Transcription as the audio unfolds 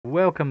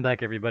Welcome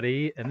back,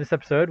 everybody. In this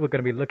episode, we're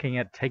going to be looking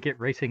at Take It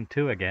Racing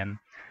 2 again.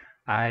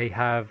 I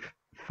have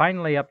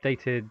finally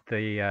updated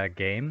the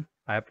game.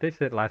 I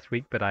updated it last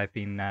week, but I've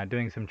been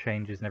doing some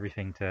changes and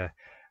everything to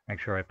make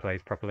sure it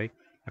plays properly.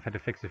 I've had to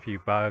fix a few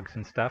bugs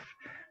and stuff.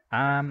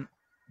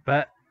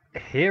 But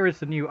here is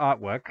the new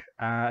artwork.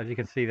 As you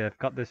can see, they've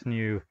got this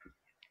new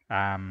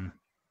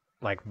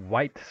like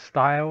white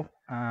style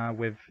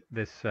with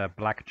this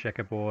black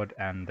checkerboard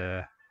and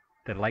the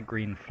light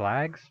green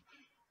flags.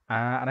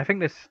 And I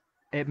think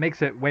it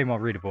makes it way more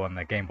readable on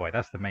the Game Boy.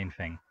 That's the main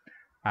thing.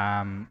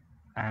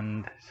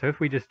 And so if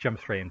we just jump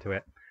straight into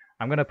it,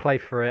 I'm going to play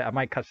for it. I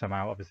might cut some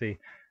out, obviously,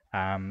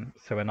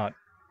 so we're not,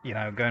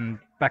 going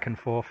back and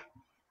forth.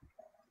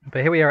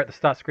 But here we are at the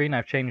start screen.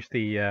 I've changed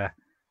the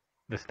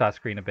start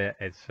screen a bit.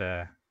 It's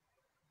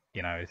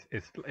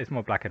it's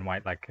more black and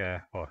white,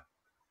 or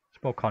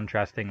it's more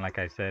contrasting, like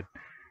I said.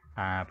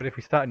 But if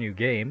we start a new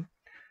game,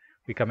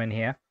 we come in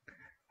here.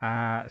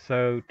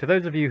 So to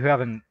those of you who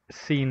haven't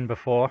seen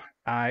before,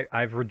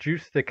 I've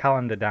reduced the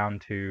calendar down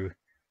to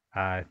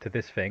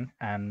this thing,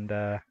 and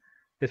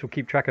this will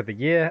keep track of the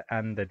year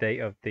and the date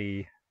of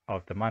the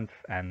month,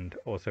 and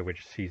also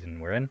which season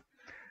we're in.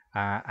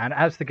 And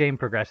as the game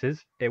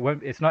progresses,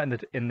 it's not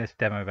in this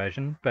demo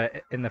version,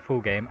 but in the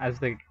full game, as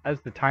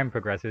the time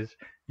progresses,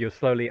 you'll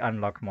slowly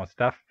unlock more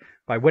stuff.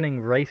 By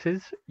winning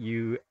races,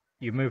 you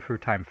move through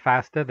time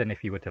faster than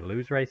if you were to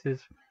lose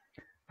races.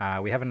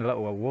 We have a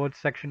little awards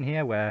section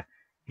here where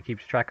it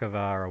keeps track of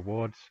our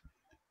awards.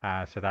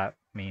 So that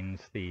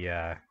means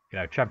the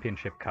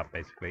championship cup,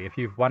 basically. If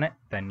you've won it,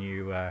 then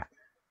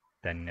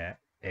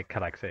it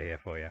collects it here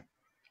for you.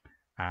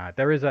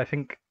 There is, I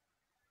think,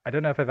 I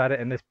don't know if I've had it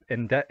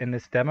in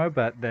this demo,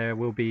 but there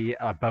will be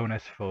a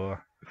bonus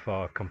for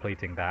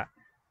completing that.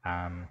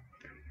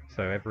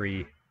 So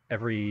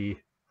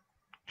every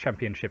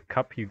championship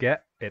cup you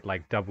get, it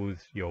like doubles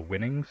your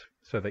winnings,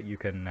 so that you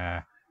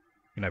can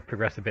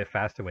progress a bit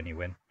faster when you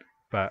win.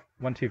 But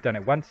once you've done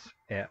it once,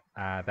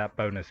 that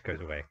bonus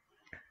goes away.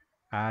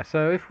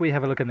 So if we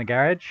have a look in the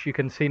garage, you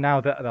can see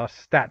now that our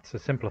stats are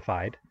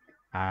simplified.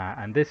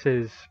 And this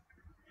is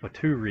for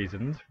two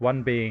reasons.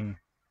 One being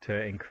to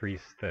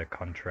increase the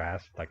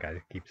contrast, like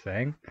I keep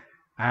saying.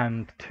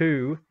 And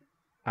two,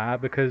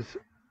 because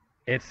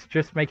it's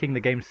just making the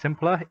game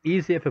simpler,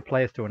 easier for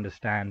players to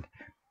understand,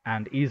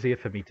 and easier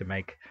for me to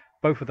make.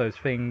 Both of those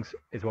things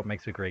is what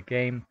makes a great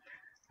game.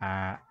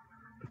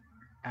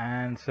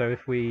 And so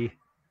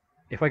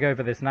if I go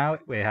over this now,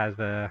 we have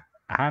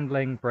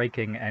handling,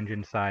 braking,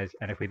 engine size,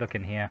 and if we look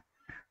in here,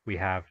 we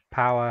have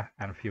power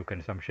and fuel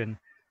consumption.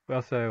 We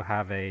also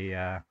have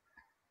a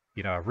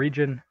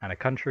region and a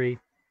country,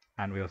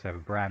 and we also have a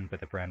brand, but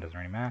the brand doesn't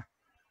really matter.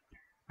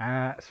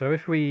 So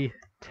if we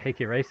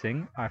take it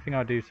racing, I think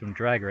I'll do some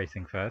drag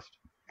racing first.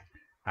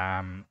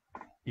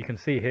 You can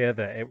see here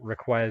that it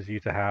requires you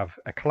to have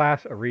a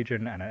class, a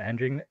region, and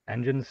an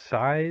engine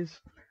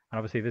size. And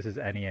obviously this is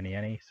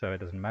any, so it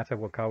doesn't matter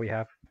what car we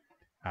have.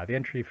 The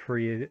entry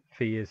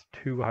fee is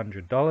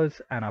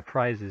 $200, and our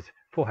prize is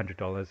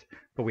 $400,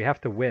 but we have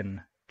to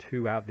win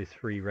 2 out of these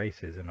 3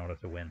 races in order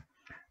to win.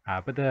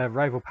 But the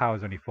rival power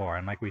is only 4,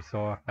 and like we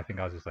saw, I think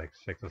ours is like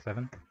 6 or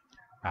 7.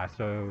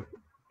 So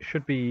it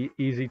should be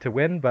easy to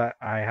win, but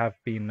I have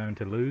been known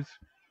to lose.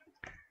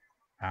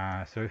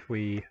 So if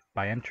we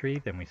buy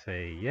entry, then we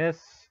say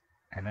yes,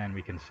 and then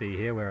we can see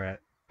here we're at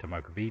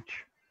Tomoka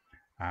Beach.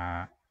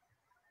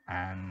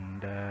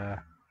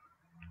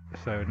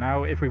 So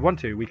now if we want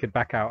to, we could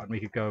back out and we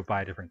could go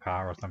buy a different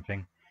car or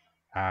something,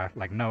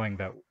 like knowing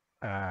that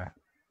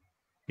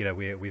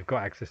we've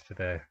got access to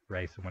the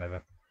race and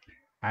whatever.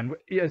 And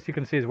as you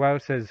can see as well,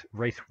 it says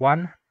race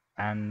 1,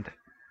 and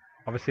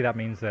obviously that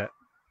means that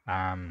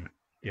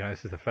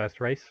this is the first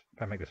race.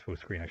 If I make this full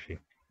screen, actually,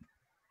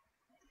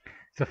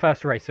 it's the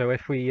first race. So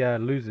if we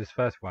lose this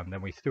first one,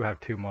 then we still have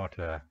 2 more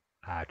to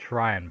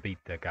try and beat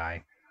the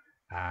guy.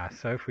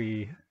 So if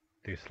we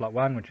do slot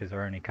 1, which is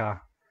our only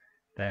car,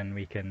 then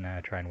we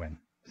can try and win.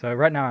 So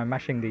right now I'm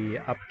mashing the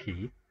up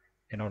key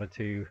in order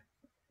to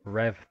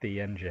rev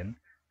the engine,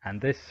 and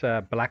this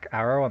black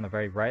arrow on the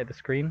very right of the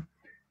screen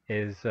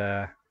is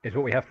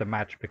what we have to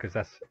match, because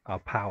that's our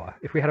power.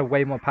 If we had a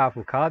way more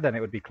powerful car, then it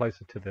would be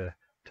closer to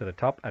the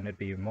top, and it'd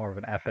be more of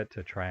an effort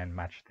to try and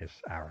match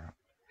this arrow.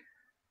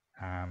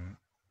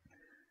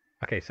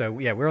 Okay, so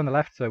yeah, we're on the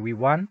left, so we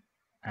won,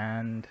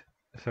 and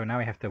so now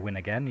we have to win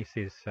again. You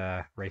see this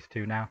race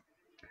 2 now.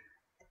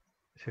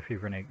 So if we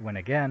win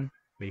again,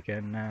 we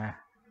can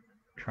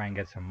try and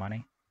get some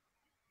money.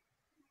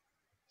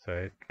 So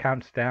it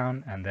counts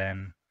down, and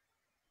then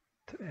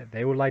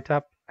they will light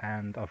up,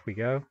 and off we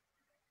go.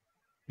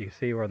 You can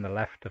see we're on the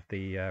left of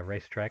the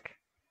racetrack.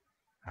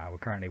 We're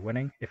currently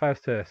winning. If I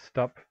was to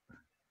stop,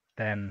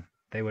 then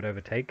they would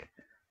overtake.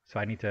 So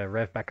I need to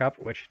rev back up,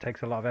 which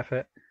takes a lot of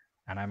effort,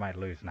 and I might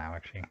lose now,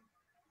 actually.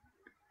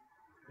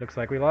 Looks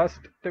like we lost.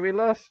 Did we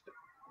lost?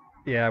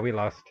 Yeah, we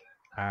lost.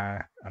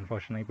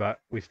 Unfortunately, but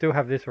we still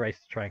have this race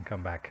to try and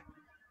come back.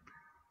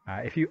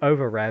 If you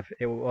over rev,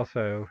 it will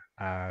also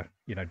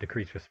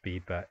decrease your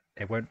speed, but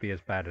it won't be as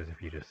bad as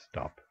if you just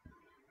stop.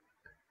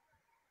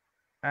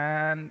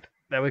 And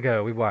there we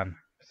go, we won.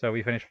 So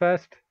we finished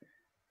first.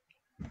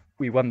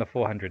 We won the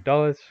 $400.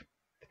 The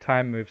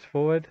time moves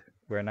forward.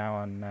 We're now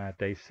on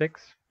day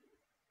 6.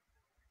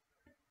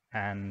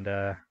 And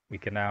we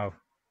can now,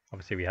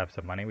 obviously we have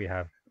some money. We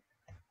have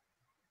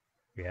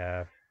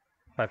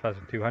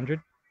 5,200,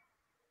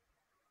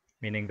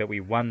 meaning that we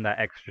won that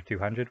extra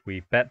 200.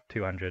 We bet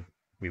 200.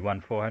 We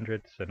won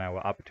 400, so now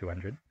we're up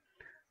 200.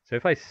 So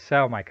if I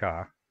sell my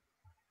car,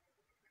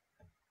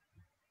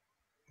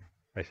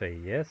 I say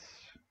yes,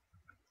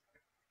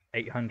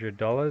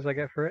 $800 I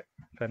get for it.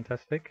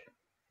 Fantastic.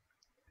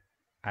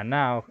 And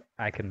now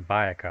I can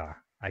buy a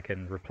car. I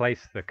can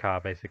replace the car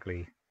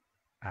basically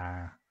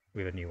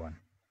with a new one.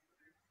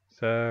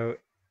 So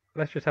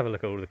let's just have a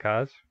look at all the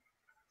cars.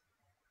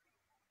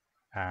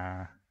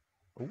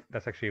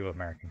 That's actually all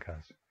American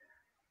cars.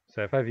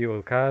 So if I view all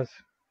the cars,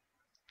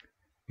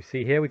 you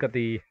see here we got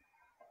the,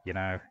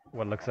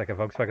 what looks like a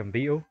Volkswagen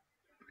Beetle.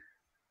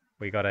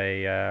 We got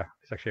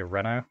it's actually a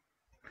Renault.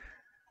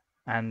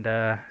 And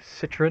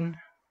Citroen,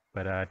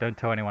 but don't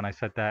tell anyone I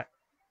said that.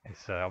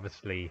 It's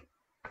obviously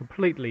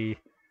completely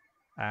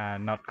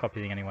not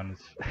copying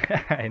anyone's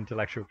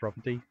intellectual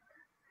property.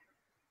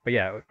 But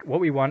yeah,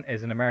 what we want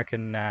is an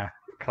American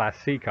Class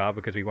C car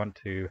because we want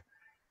to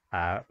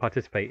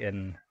participate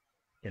in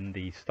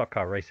the stock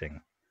car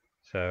racing.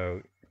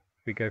 So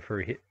if we go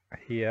through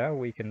here,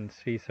 we can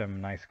see some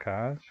nice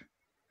cars.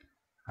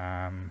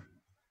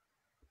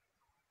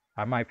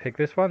 I might pick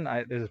this one.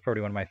 This is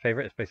probably one of my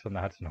favorites. It's based on the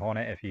Hudson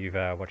Hornet. If you've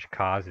watched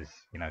Cars, it's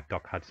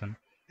Doc Hudson,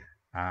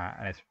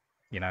 and it's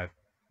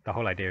the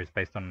whole idea is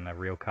based on a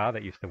real car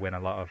that used to win a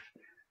lot of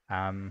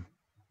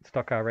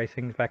stock car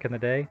racings back in the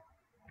day.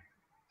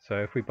 So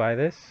if we buy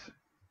this,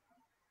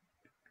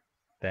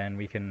 then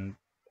we can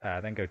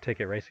then go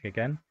ticket racing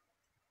again.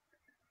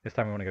 This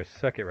time we want to go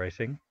circuit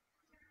racing,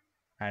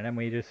 and then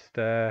we just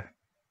the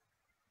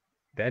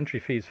entry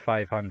fee is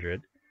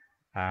 500.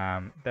 There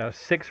are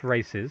 6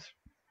 races.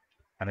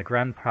 And the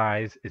grand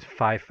prize is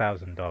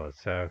 $5,000.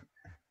 So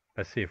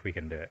let's see if we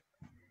can do it.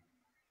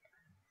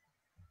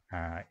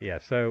 Yeah,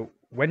 so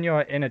when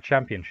you're in a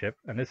championship,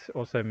 and this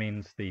also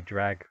means the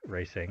drag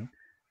racing,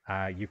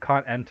 you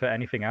can't enter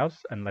anything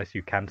else unless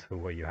you cancel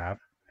what you have.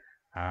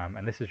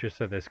 And this is just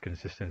so there's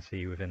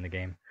consistency within the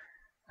game.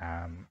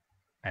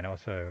 And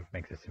also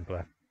makes it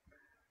simpler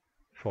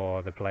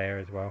for the player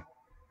as well.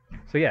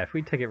 So yeah, if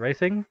we ticket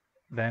racing,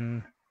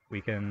 then we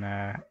can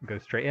go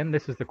straight in.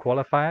 This is the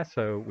qualifier,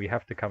 so we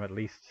have to come at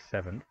least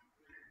 7th.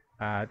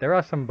 There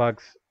are some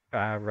bugs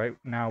right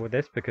now with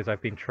this because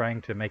I've been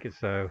trying to make it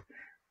so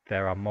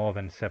there are more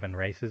than 7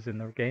 races in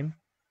the game.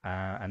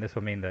 And this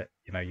will mean that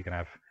you can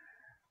have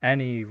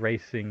any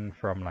racing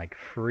from like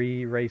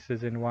 3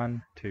 races in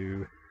one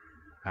to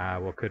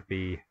what could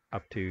be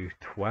up to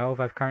 12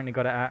 I've currently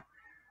got it at.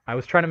 I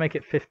was trying to make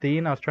it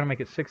 15, I was trying to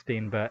make it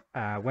 16, but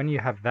when you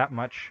have that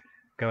much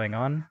going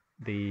on,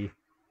 the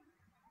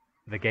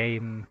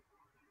game,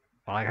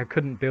 I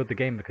couldn't build the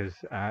game because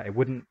it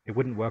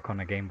wouldn't work on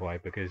a Game Boy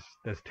because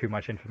there's too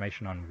much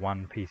information on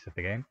one piece of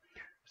the game.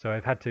 So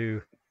I've had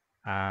to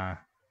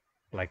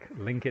like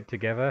link it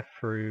together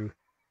through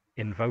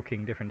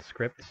invoking different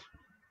scripts.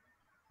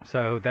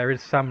 So there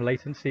is some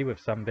latency with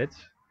some bits.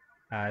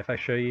 If I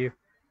show you,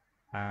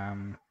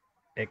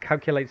 it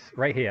calculates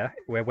right here.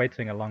 We're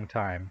waiting a long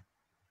time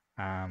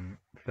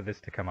for this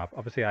to come up.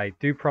 Obviously I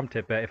do prompt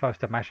it, but if I was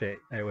to mash it,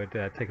 it would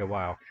take a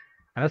while.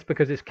 And that's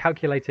because it's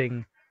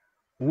calculating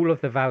all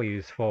of the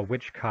values for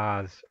which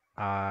cars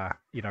are,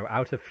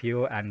 out of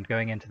fuel and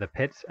going into the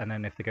pits. And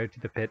then if they go to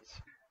the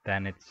pits,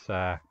 then it's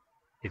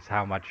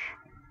how much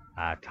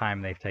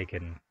time they've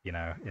taken,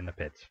 in the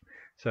pits.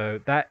 So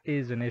that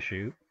is an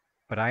issue,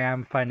 but I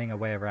am finding a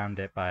way around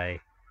it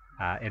by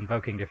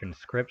invoking different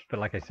scripts.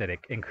 But like I said, it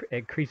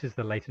increases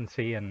the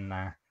latency and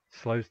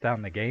slows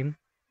down the game.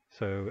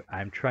 So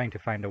I'm trying to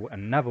find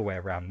another way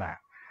around that.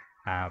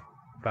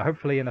 But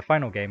hopefully in the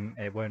final game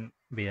it won't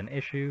be an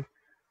issue.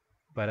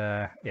 But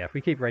yeah, if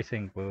we keep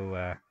racing,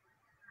 we'll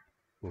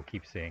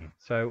keep seeing.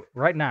 So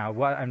right now,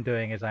 what I'm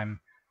doing is I'm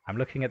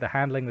looking at the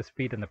handling, the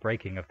speed, and the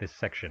braking of this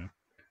section,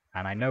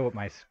 and I know what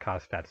my car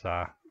stats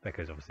are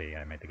because obviously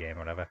I made the game or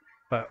whatever.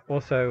 But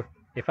also,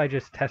 if I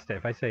just test it,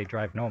 if I say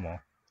drive normal,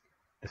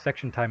 the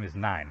section time is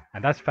 9,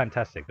 and that's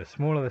fantastic. The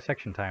smaller the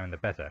section time, the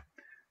better.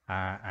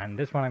 And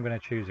this one I'm going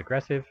to choose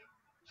aggressive,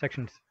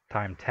 section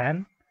time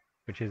 10.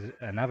 Which is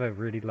another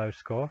really low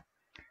score.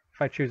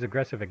 If I choose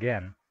aggressive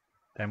again,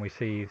 then we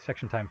see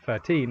section time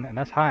 13, and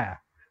that's higher.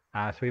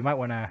 So we might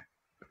want to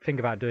think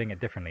about doing it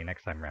differently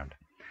next time round.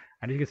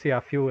 And you can see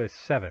our fuel is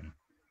 7,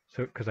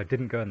 so because I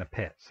didn't go in the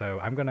pit. So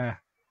I'm going to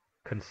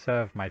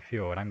conserve my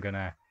fuel, and I'm going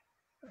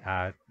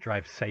to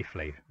drive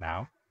safely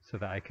now, so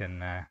that I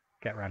can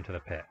get around to the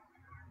pit.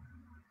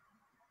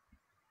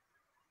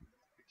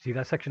 See,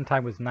 that section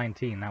time was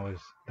 19. That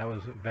was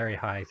a very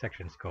high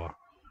section score.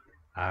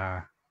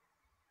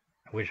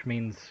 Which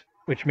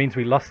means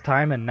we lost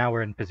time, and now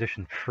we're in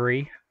position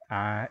 3.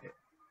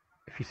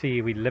 If you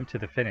see, we limped to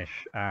the finish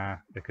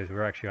because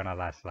we're actually on our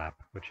last lap,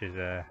 which is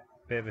a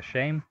bit of a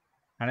shame.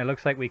 And it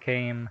looks like we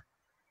came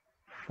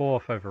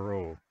 4th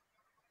overall.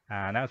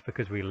 And that was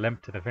because we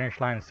limped to the finish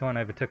line and someone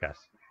overtook us.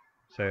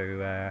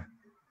 So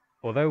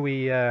although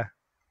we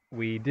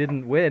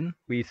didn't win,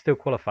 we still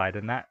qualified,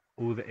 and that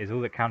is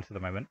all that counts at the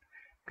moment.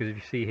 Because if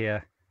you see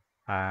here,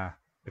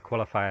 the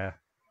qualifier,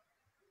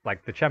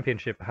 like the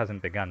championship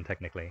hasn't begun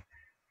technically.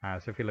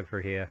 So if you look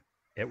through here,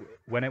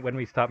 when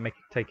we start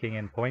taking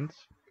in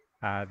points,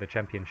 the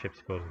championship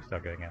scores will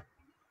start going up.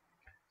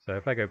 So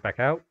if I go back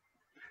out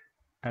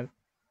and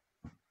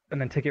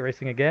then ticket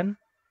racing again,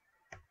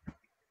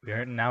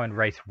 we're now in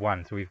race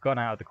 1. So we've gone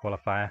out of the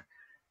qualifier.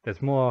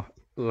 There's more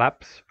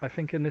laps, I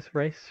think, in this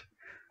race.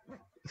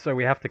 So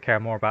we have to care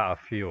more about our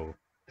fuel.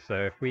 So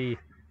if we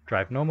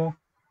drive normal,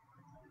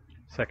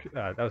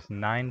 that was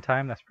 9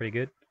 time, that's pretty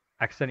good.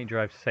 Accidentally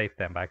drive safe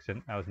then by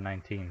accident, that was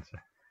 19, so,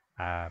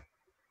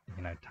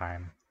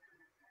 time.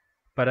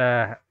 But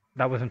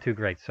that wasn't too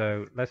great,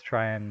 so let's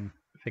try and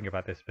think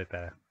about this a bit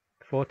better.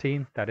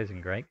 14, that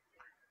isn't great.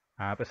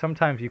 But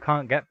sometimes you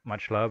can't get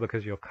much lower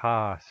because your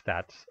car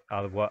stats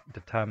are what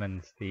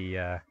determines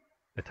the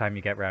time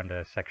you get around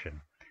a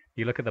section.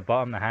 You look at the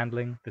bottom, the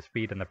handling, the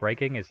speed, and the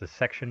braking is the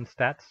section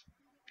stats,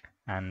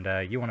 and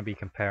you want to be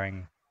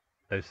comparing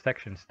those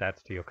section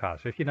stats to your car.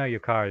 So if you know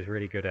your car is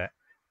really good at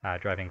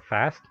driving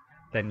fast,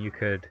 then you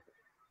could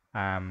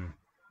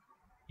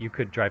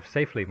drive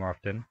safely more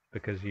often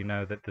because you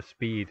know that the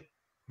speed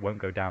won't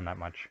go down that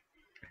much.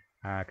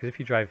 Because if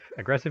you drive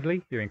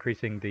aggressively, you're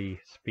increasing the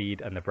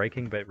speed and the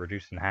braking, but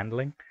reducing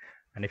handling.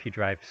 And if you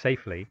drive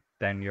safely,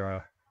 then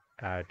you're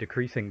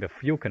decreasing the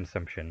fuel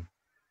consumption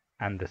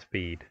and the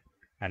speed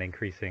and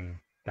increasing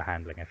the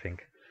handling, I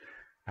think.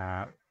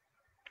 I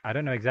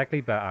don't know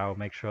exactly, but I'll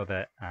make sure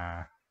that,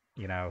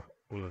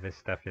 all of this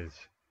stuff is,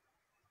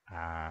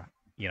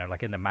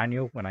 like in the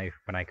manual when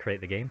I create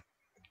the game.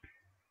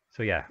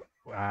 So yeah,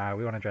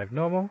 we want to drive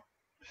normal,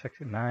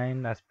 section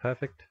 9, that's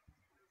perfect.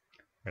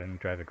 We're going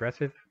to drive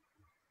aggressive.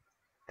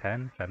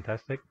 10,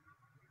 fantastic.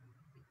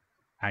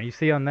 And you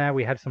see on there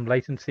we had some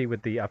latency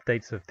with the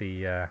updates of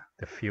the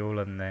fuel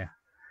and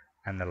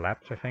the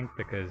laps, I think,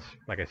 because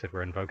like I said,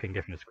 we're invoking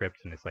different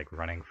scripts and it's like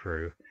running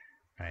through,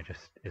 and it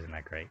just isn't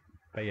that great.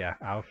 But yeah,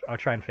 I'll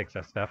try and fix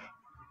that stuff.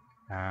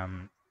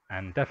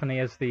 And definitely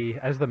as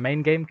the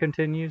main game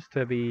continues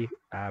to be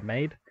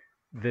made,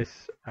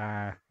 this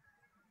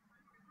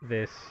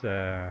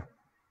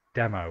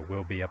demo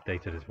will be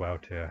updated as well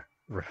to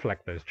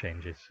reflect those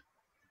changes.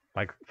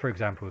 Like, for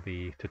example,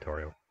 the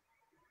tutorial.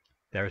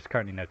 There is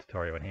currently no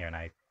tutorial in here,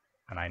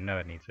 and I know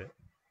it needs it.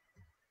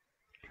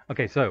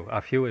 Okay, so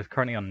our fuel is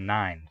currently on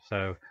 9.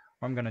 So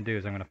what I'm going to do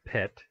is I'm going to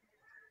pit,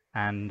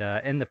 and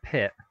in the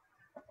pit,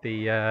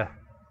 the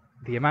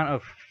amount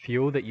of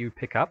fuel that you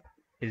pick up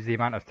is the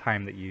amount of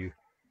time that you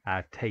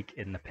take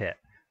in the pit.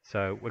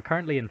 So we're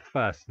currently in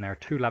first, and there are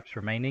 2 laps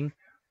remaining.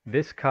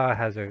 This car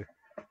has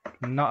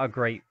not a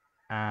great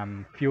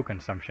fuel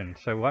consumption.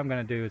 So what I'm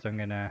going to do is I'm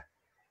going to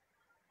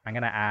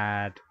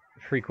add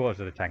 3/4 of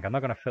the tank. I'm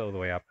not going to fill all the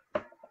way up,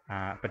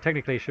 but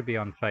technically it should be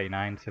on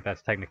 39, so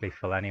that's technically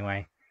full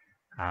anyway.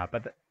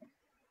 But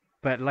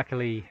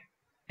luckily,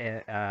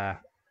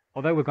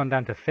 although we've gone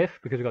down to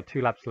 5th because we've got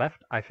 2 laps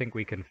left, I think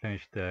we can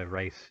finish the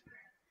race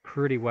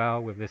pretty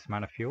well with this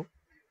amount of fuel.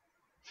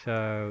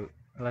 So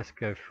let's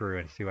go through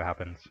and see what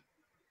happens.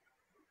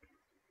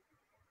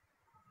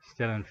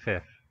 Still in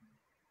 5th.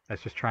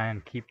 Let's just try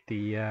and keep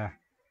the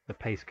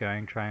pace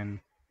going. Try and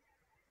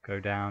go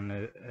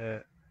down.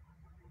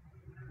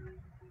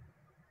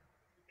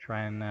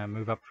 Try and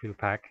move up through the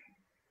pack.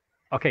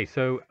 Okay,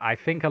 so I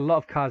think a lot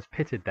of cars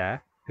pitted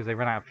there because they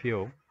ran out of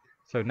fuel.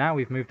 So now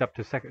we've moved up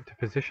to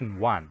position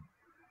 1.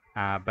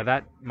 But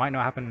that might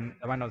not happen.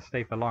 It might not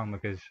stay for long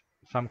because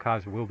some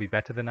cars will be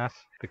better than us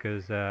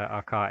because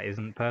our car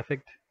isn't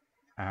perfect.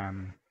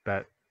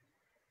 But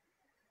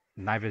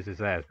neither is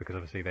theirs because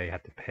obviously they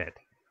had to pit.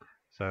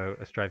 So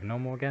let's drive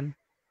normal again.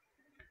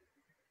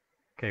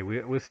 Okay,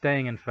 we're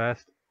staying in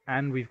first,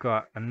 and we've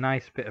got a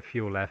nice bit of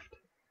fuel left.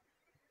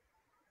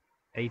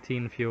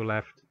 18 fuel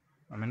left.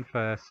 I'm in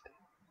first.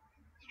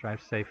 Let's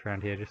drive safe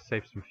around here, just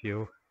save some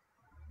fuel.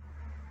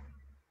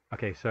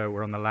 Okay, so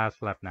we're on the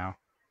last lap now.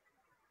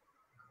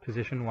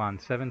 Position 1,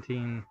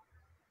 17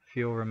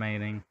 fuel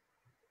remaining.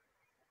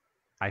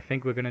 I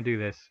think we're going to do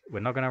this. We're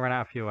not going to run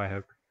out of fuel, I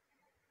hope.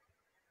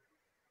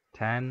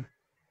 10.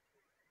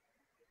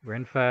 We're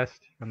in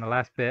first. We're on the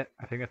last bit.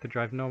 I think we have to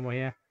drive normal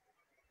here.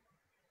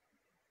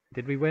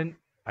 Did we win?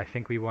 I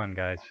think we won,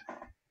 guys.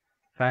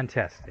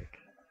 Fantastic.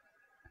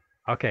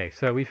 Okay,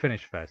 so we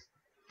finished first.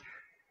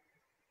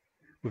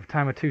 With a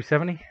time of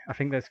 2:70, I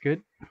think that's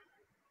good.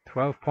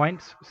 12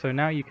 points. So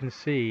now you can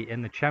see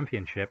in the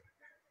championship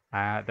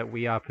that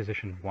we are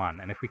position 1.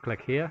 And if we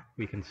click here,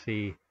 we can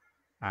see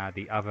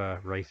the other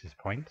races'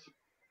 points.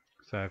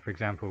 So, for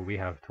example, we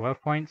have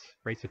 12 points.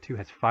 Racer 2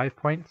 has 5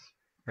 points.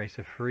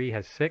 Racer 3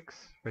 has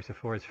 6. Racer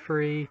 4 has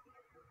 3.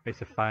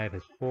 Racer 5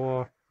 has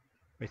 4.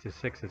 Racer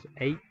 6 has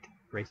 8.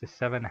 Racer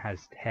 7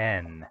 has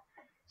 10.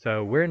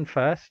 So we're in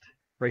first.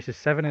 Racer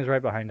 7 is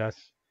right behind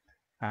us.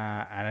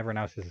 And everyone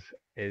else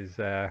is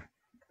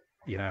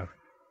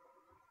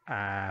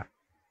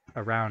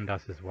around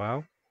us as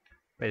well.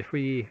 But if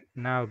we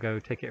now go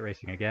ticket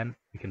racing again,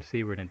 we can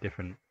see we're in a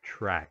different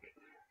track.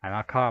 And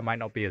our car might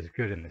not be as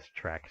good in this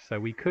track. So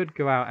we could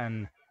go out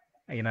and,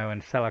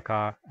 and sell a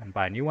car and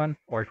buy a new one.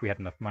 Or if we had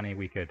enough money,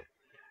 we could,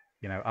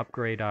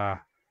 upgrade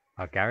our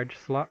garage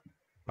slot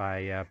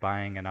by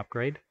buying an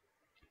upgrade.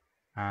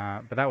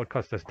 But that would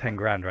cost us 10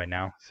 grand right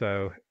now.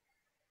 So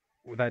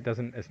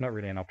it's not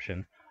really an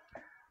option.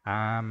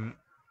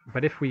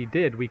 But if we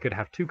did, we could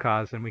have two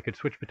cars and we could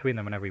switch between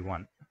them whenever we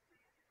want.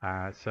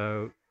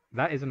 So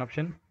that is an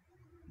option.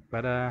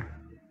 But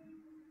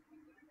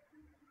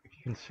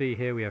you can see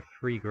here we have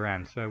 3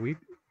 grand. So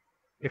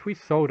if we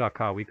sold our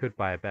car, we could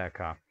buy a better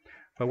car.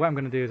 But what I'm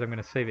going to do is I'm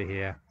going to save it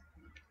here.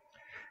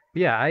 But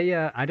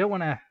yeah, I don't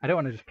want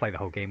to just play the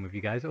whole game with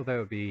you guys,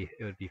 although it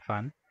would be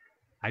fun.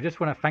 I just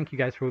want to thank you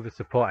guys for all the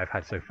support I've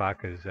had so far,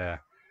 because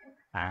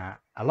a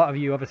lot of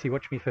you obviously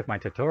watch me for my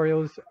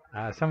tutorials.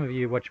 Some of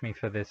you watch me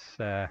for this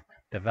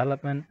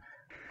development.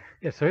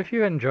 Yeah, so if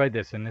you enjoyed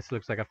this and this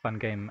looks like a fun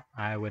game,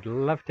 I would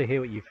love to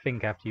hear what you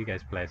think after you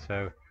guys play.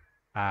 So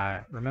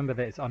remember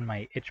that it's on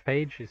my itch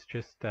page. It's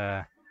just,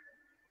 I'll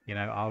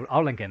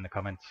link it in the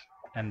comments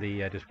and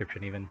the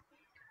description even.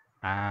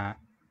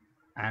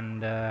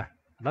 And I'd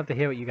love to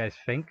hear what you guys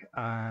think.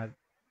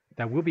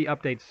 There will be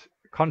updates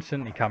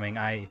constantly coming.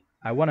 I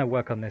want to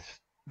work on this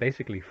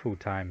basically full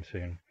time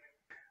soon.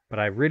 But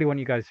I really want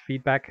you guys'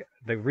 feedback.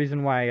 The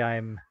reason why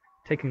I'm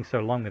taking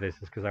so long with this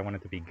is because I want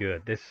it to be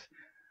good.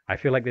 I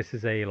feel like this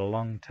is a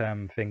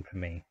long-term thing for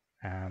me.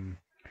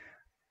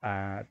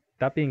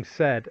 That being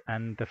said,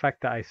 and the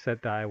fact that I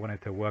said that I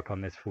wanted to work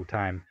on this full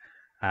time,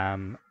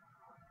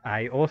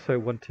 I also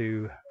want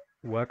to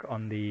work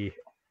on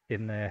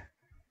in the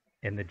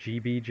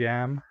GB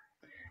Jam.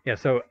 Yeah,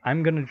 so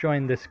I'm going to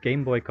join this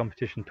Game Boy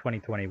competition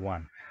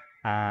 2021.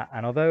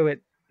 And although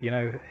it, here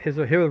are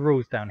the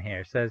rules down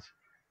here. It says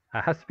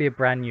it has to be a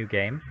brand new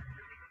game.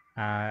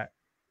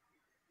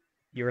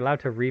 You're allowed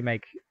to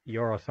remake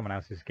your or someone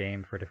else's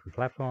game for a different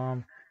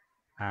platform.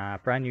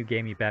 Brand new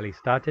game you barely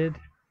started,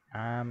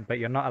 but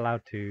you're not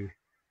allowed to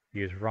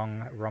use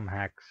ROM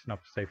hacks, not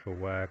safe for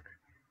work.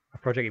 A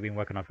project you've been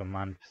working on for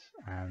months,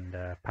 and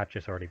patch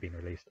has already been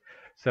released.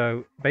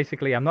 So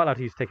basically, I'm not allowed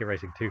to use Ticket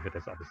Racing 2 for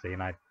this, obviously,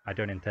 and I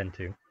don't intend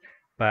to.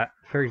 But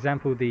for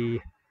example, the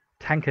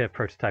tanker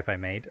prototype I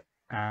made,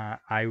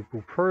 I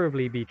will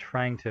probably be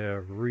trying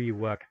to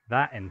rework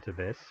that into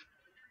this.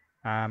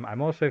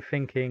 I'm also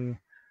thinking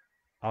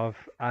of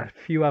a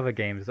few other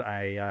games that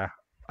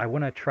I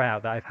want to try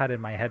out that I've had in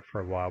my head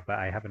for a while, but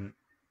I haven't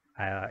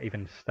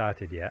even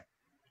started yet.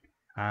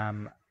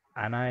 And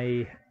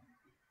I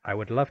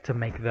would love to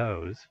make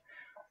those.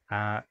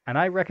 And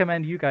I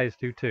recommend you guys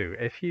do too.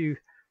 If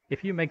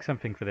you make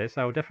something for this,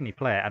 I will definitely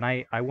play it. And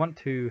I want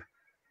to,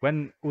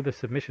 when all the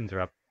submissions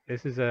are up,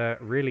 this is a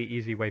really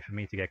easy way for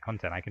me to get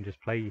content. I can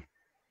just play,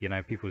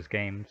 people's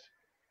games,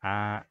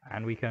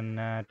 and we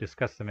can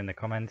discuss them in the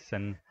comments.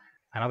 And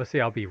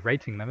obviously I'll be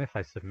rating them if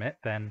I submit.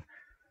 Then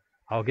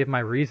I'll give my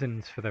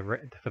reasons for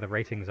the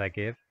ratings I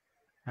give,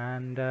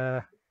 and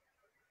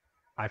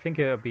I think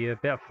it'll be a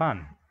bit of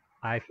fun.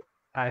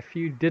 If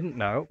you didn't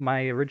know,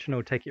 my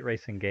original Take It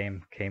Racing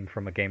game came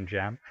from a game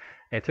jam.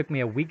 It took me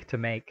a week to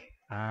make.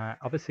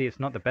 Obviously, it's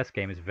not the best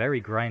game. It's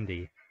very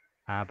grindy,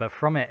 but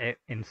from it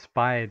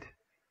inspired,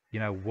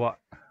 what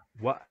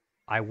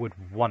I would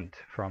want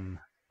from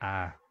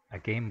a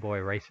Game Boy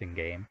racing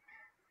game,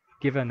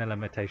 given the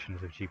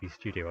limitations of GB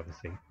Studio,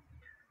 obviously.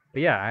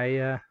 But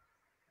yeah,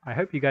 I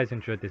hope you guys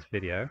enjoyed this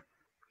video.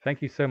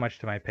 Thank you so much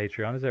to my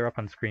Patreons. They're up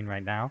on screen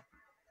right now.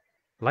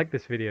 Like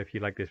this video if you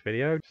like this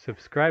video.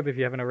 Subscribe if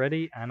you haven't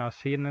already, and I'll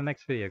see you in the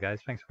next video, guys.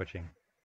 Thanks for watching.